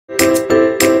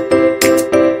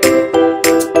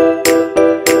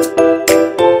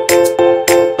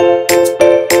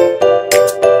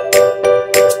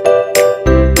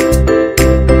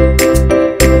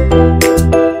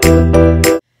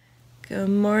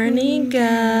morning,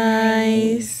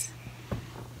 guys.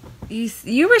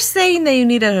 You were saying that you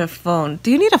needed a phone. Do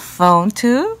you need a phone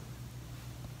too?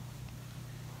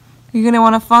 You gonna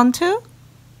want a phone too?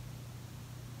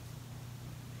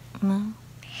 No.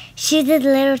 She's a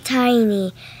little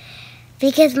tiny.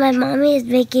 Because my mommy is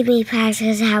making me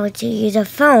practice how to use a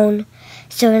phone.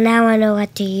 So now I know how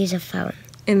to use a phone.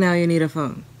 And now you need a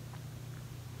phone.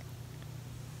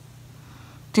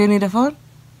 Do you need a phone?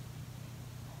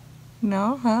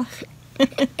 No, huh?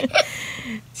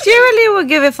 She really will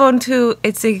give a phone to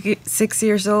it's 6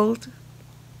 years old.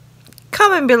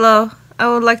 Comment below. I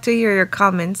would like to hear your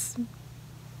comments.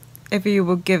 If you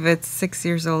will give it 6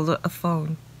 years old a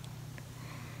phone.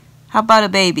 How about a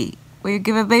baby? Will you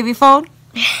give a baby phone?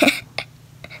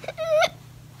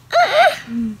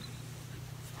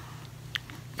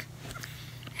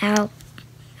 Ow.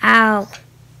 Ow.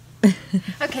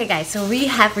 Okay, guys, so we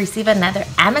have received another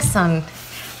Amazon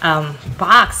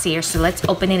box here, so let's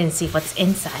open it and see what's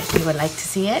inside. You would like to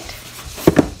see it?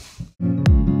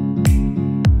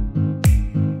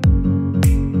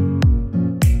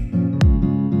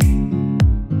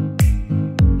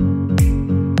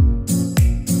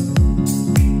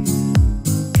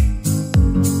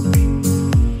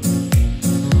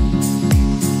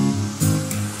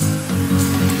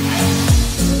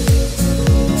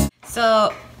 So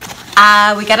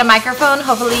we got a microphone.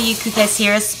 Hopefully you guys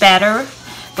hear us better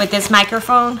with this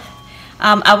microphone.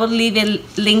 I will leave a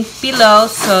link below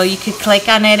so you could click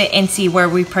on it and see where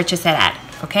we purchased it at,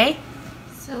 okay?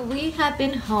 So we have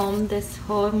been home this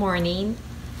whole morning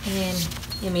and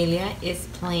Emilia is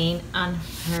playing on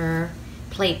her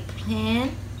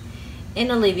playpen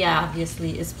and Olivia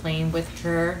obviously is playing with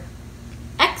her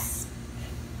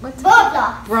what's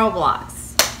Roblox. Roblox.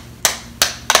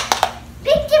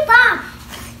 Pinky Pot.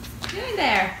 Doing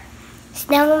there. So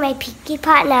now with my Pinky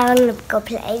Pot, now I'm going to go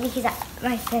play because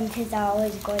my friends is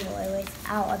always going away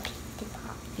without a Pinky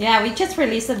Pot. Yeah, we just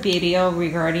released a video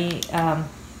regarding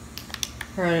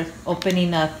her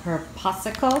opening of her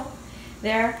popsicle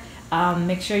there.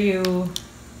 Make sure you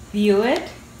view it.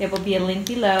 There will be a link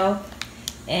below.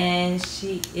 And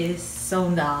she is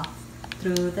zoned off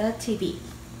through the TV.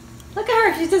 Look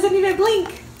at her, she doesn't even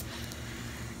blink.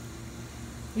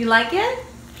 You like it?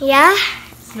 Yeah?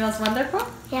 Smells wonderful?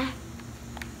 Yeah.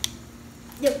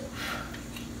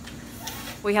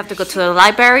 We have to go to the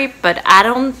library, but I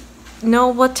don't know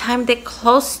what time they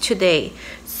close today.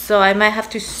 So I might have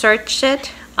to search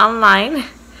it online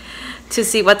to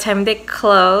see what time they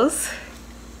close.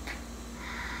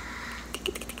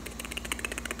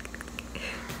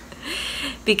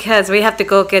 Because we have to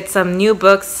go get some new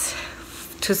books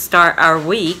to start our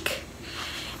week.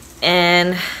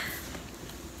 And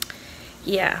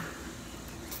yeah,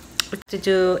 to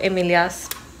do Emilia's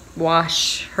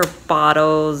wash her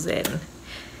bottles and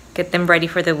get them ready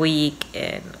for the week.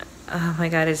 And oh my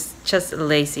god, it's just a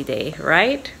lazy day,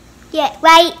 right? Yeah,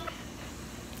 right.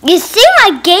 You see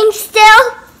my game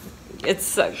still? It's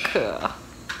so cool.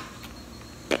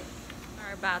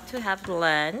 We're about to have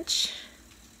lunch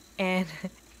and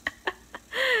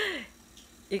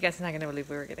you guys are not gonna believe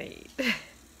what we're gonna eat.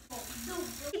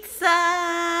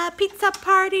 Pizza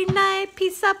party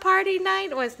night.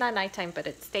 Well, it's not nighttime, but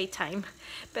it's daytime.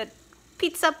 But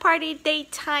pizza party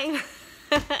daytime.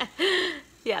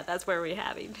 Yeah, that's where we're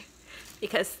having.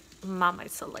 Because Mama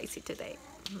is so lazy today.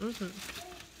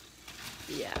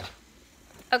 Yeah.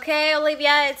 Okay,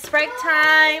 Olivia, it's break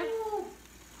time.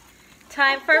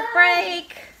 Time for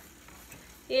break.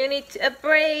 You need a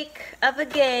break of a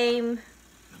game.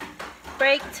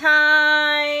 Break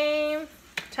time.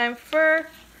 Time for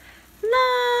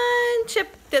lunch.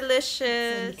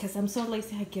 Delicious. Because I'm so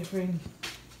lazy, I give her in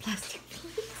plastic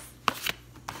plates.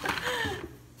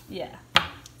 Yeah.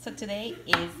 So today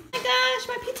is... Oh my gosh,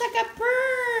 my pizza got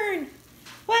burned.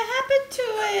 What happened to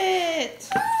it?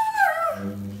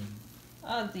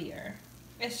 Oh dear.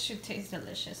 It should taste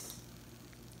delicious.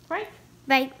 Right?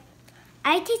 Right.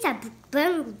 I taste a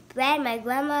burnt bread. My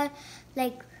grandma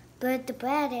burnt the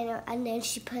bread and then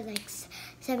she put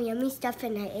some yummy stuff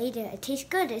and I ate it. It tastes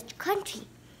good. It's crunchy.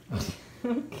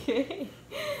 Okay.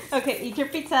 Okay, eat your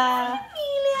pizza.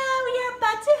 Emilia, we are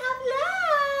about to have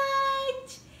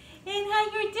lunch. And how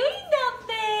you're doing down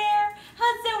there?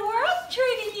 How's the world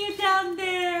treating you down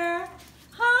there?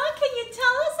 Huh? Can you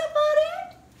tell us about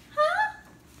it? Huh?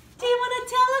 Do you want to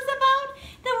tell us about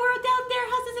the world down there?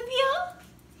 How does it feel?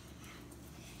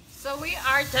 So we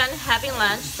are done having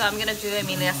lunch. So I'm going to do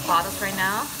Emilia's bottles right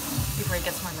now before it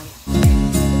gets more late.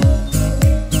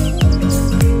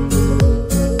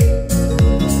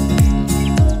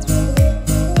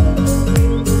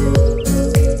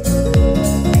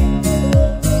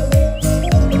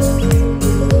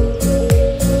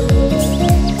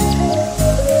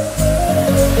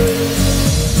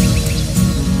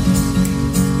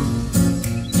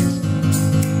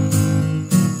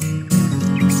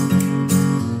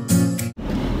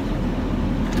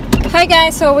 Hi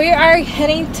guys, so we are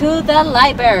heading to the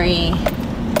library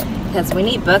because we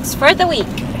need books for the week.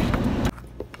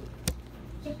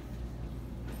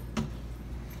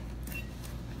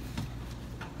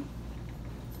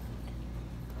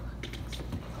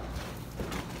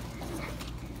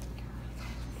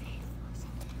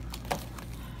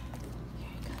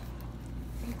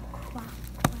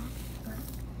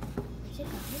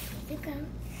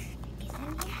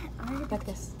 Like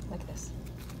this, like this.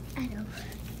 I know.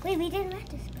 Wait, we didn't read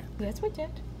this book. Yes, we did.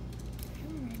 I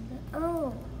remember.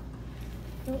 Oh.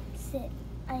 Don't sit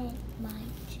in my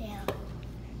chair.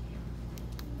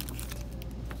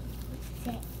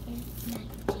 Sit in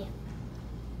my chair.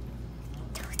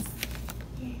 Don't sit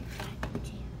in my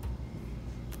chair.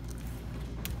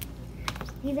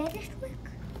 You read this book?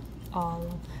 All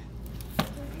of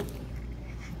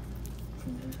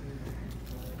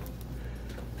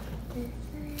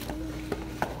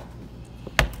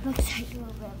Looks like you'll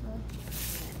remember.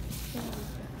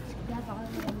 Grab all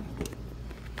of them.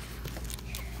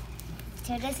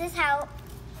 So this is how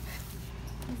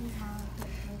it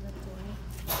looks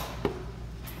like.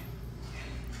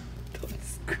 Don't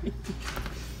scream.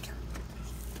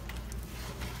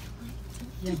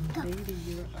 Young lady,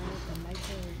 you are at the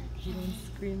library. You don't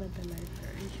scream at the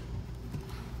library.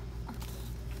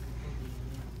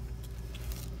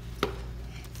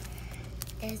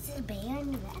 This is bear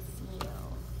and rescue.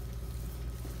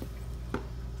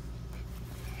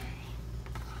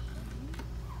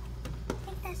 I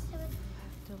think that's the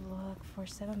To look for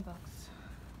 7 books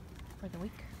for the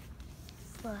week.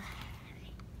 for.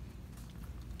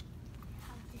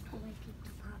 How is this going to keep the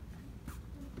pop?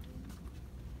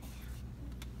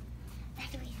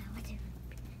 That's the reason I want to.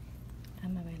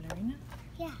 I'm a ballerina.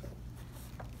 Yeah.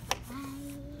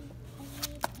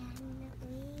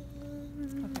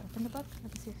 Okay, open the book.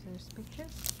 Let me see if there's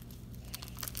pictures.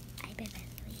 I bet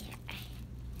here.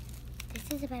 This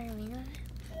is a ballerina.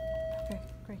 Okay,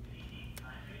 great.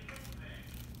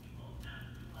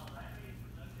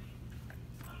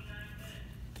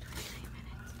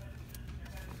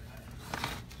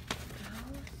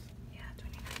 Yeah,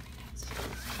 29 minutes.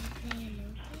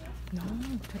 No,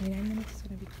 29 minutes is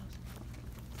gonna be close.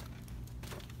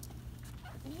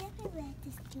 I never read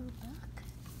this new book.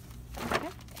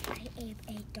 Okay. I am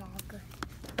a dog.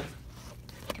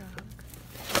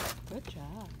 Good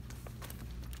job.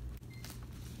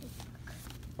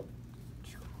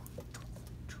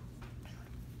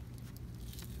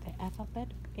 The alphabet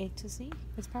A to Z.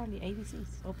 It's probably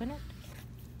ABCs. Open it.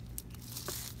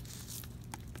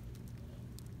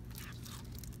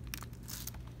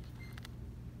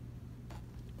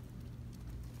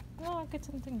 Oh, I get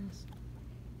some things.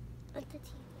 What's the T?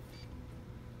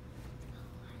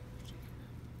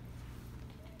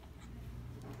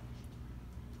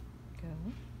 Go.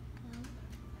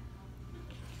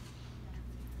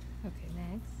 Okay,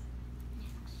 next.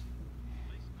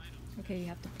 Okay, you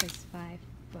have to place 5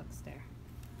 books there.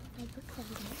 My books are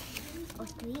there. Or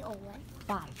 3 or 1.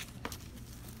 5.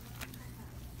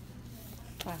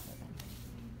 5 of them.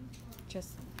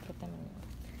 Just put them in.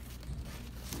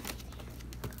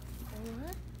 4,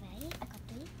 right? I got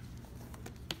 3.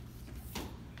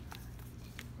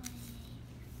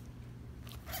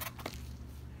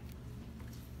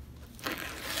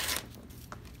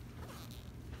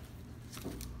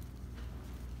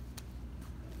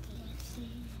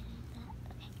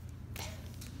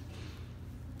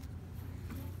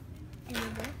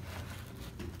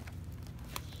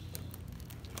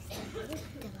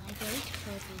 The library's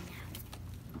closing now.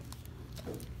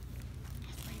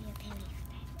 That's why you're paying for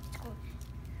that.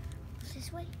 What's this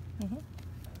way? Mm-hmm.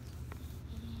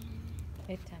 And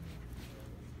 8, 10.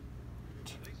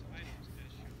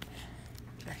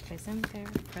 Just place them there.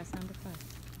 Press number 5.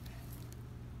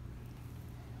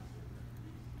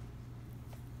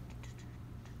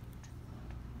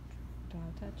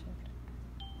 Don't touch it.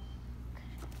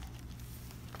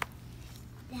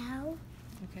 now,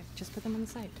 Okay, just put them on the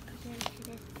side. we're going to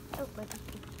this. Oh, we're back.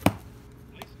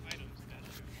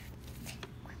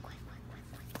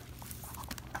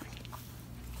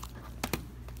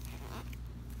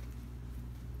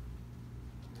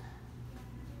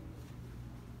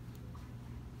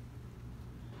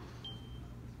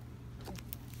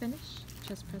 Finish.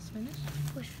 Just press finish.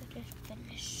 Push for this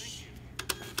finish.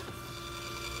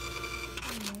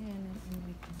 Okay, and then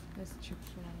we can press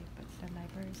Chick-fil-A, but the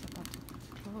library is about to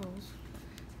close,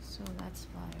 so that's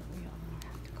why we all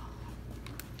have to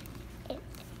go.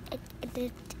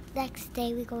 The next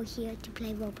day we go here to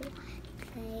play Roblox.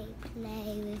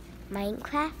 Play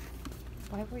Minecraft.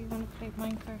 Why were you going to play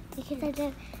Minecraft? Because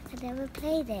I never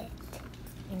played it.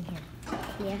 In here.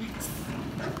 Yes.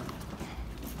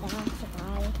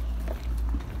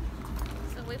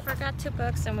 forgot 2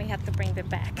 books and we have to bring them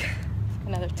back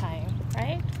another time,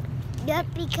 right? Yep,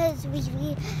 because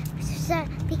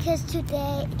because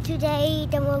today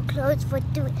they were closed for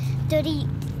 30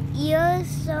 years,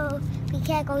 so we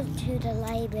can't go to the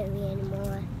library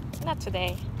anymore. Not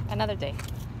today, another day.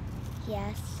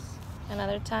 Yes.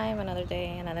 Another time, another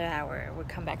day, another hour. We'll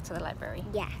come back to the library.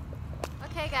 Yeah.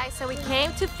 Okay guys, so we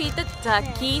came to feed the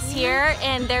duckies here,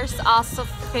 and there's also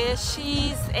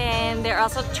fishies and there are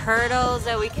also turtles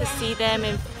that we can see them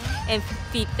and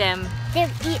feed them. They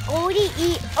only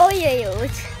eat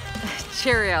Oreos.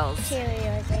 Cheerios.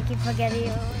 Cheerios, I keep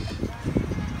forgetting.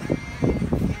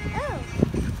 Oh.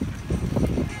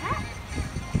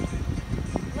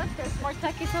 Look, there's more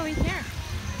duckies over here.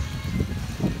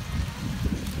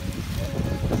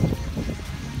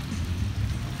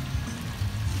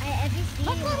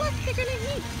 Look, they're gonna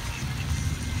eat.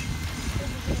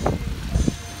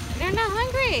 They're not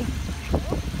hungry.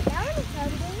 That one is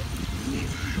hungry.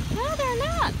 No, they're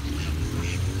not.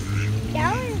 That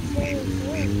one is very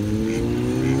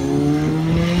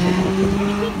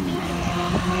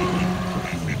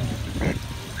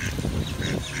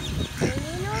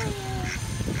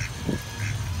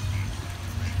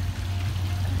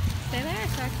Stay there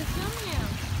so I can film you.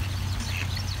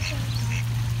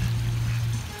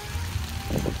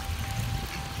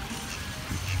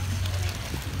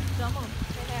 Don't move.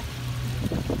 Stay there.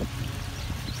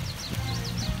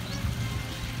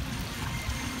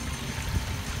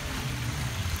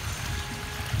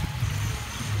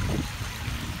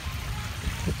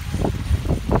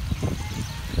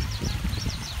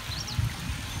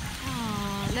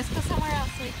 Oh, let's go somewhere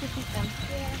else so we can feed them.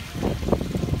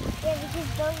 Yeah, because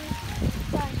those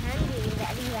are hungry,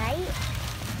 Daddy, right?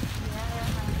 Yeah, they're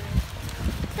hungry.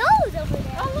 Those over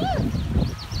there. Oh, look!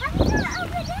 How did they get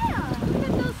over there? Look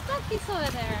at those duckies over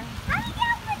there. How did they get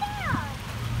over there?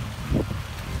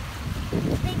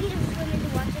 They need to swim in the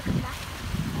water, come back.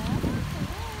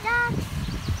 Ducks.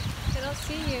 They don't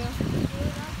see you.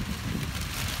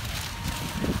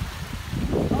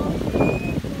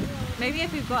 Maybe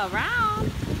if you go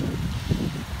around.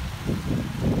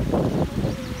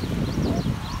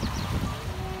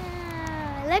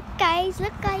 Yeah. Look guys,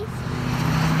 look guys.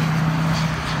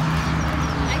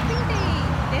 I think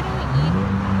they don't eat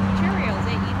Cheerios.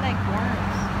 They eat like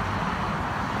worms.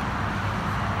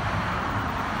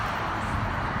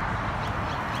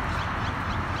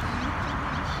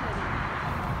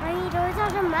 Honey, those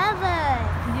are the mothers.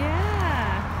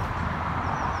 Yeah.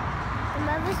 The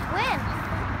mothers swim.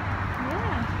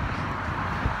 Yeah.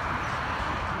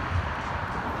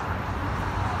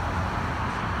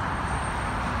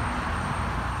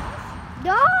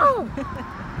 No!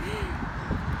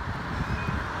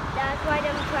 That's why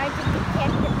I'm trying to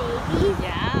protect the babies.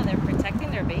 Yeah, they're protecting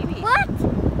their baby. What?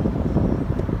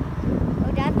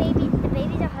 Oh, the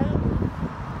babies are hungry.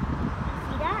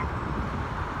 See that?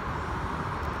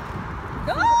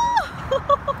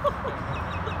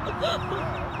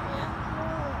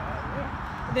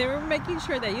 They were making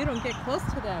sure that you don't get close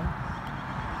to them.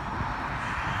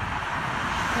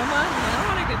 Come on, I don't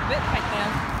want to get bit by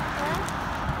them.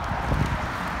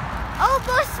 Oh,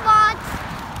 bush spots!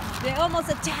 They almost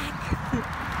attack.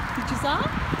 Did you saw?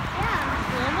 Yeah.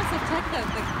 They almost attacked the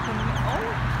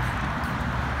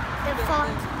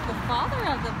father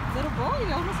of the little boy.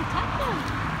 He almost attacked him.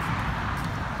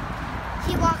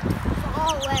 He walked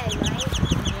far away, right?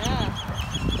 Yeah.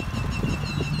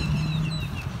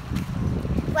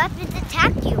 What if it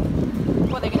attacked you?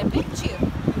 Well, they're gonna bite you,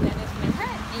 and then it's gonna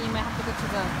hurt, and you might have to go to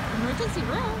the emergency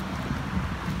room.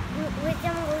 What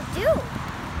them will do?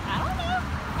 I don't know.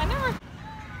 I never.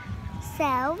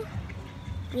 So,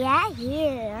 we are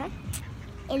here,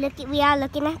 and we are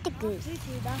looking at the goose.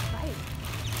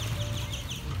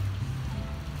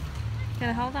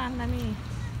 Okay, hold on. Let me.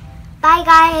 Bye,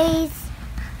 guys.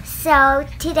 So,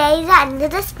 today's the end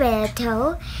of the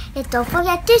Spirito. And don't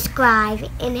forget to subscribe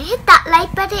and hit that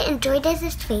like button and join us on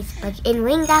Facebook and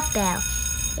ring that bell.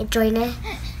 And join us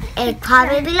and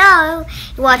comment below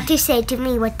you want to say to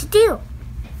me what to do.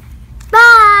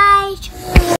 Bye.